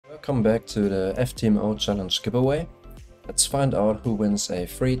welcome back to the FTMO challenge giveaway. Let's find out who wins a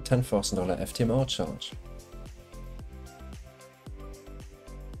free $10,000 FTMO challenge.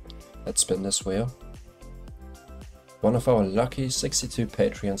 Let's spin this wheel. One of our lucky 62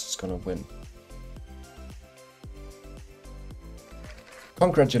 Patreons is gonna win.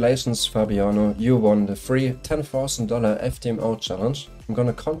 Congratulations Fabiano, you won the free $10,000 FTMO challenge. I'm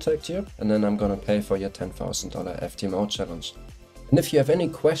gonna contact you and then I'm gonna pay for your $10,000 FTMO challenge. And if you have any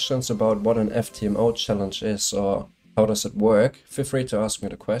questions about what an FTMO challenge is or how does it work, feel free to ask me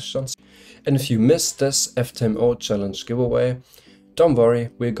the questions. And if you missed this FTMO challenge giveaway, don't worry,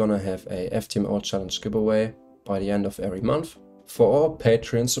 we're gonna have a FTMO challenge giveaway by the end of every month for all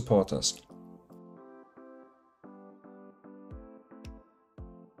Patreon supporters.